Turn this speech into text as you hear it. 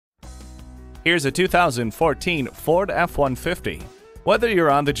Here's a 2014 Ford F-150. Whether you're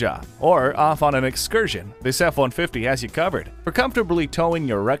on the job or off on an excursion, this F-150 has you covered. For comfortably towing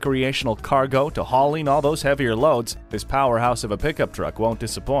your recreational cargo to hauling all those heavier loads, this powerhouse of a pickup truck won't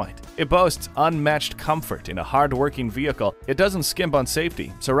disappoint. It boasts unmatched comfort in a hard-working vehicle. It doesn't skimp on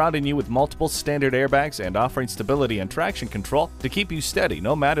safety, surrounding you with multiple standard airbags and offering stability and traction control to keep you steady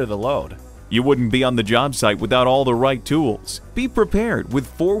no matter the load. You wouldn't be on the job site without all the right tools. Be prepared with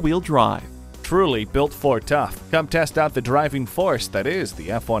four-wheel drive. Truly built for tough. Come test out the driving force that is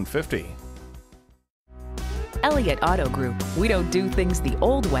the F-150. Elliott Auto Group. We don't do things the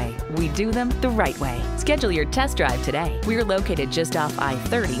old way, we do them the right way. Schedule your test drive today. We're located just off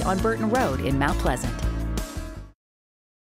I-30 on Burton Road in Mount Pleasant.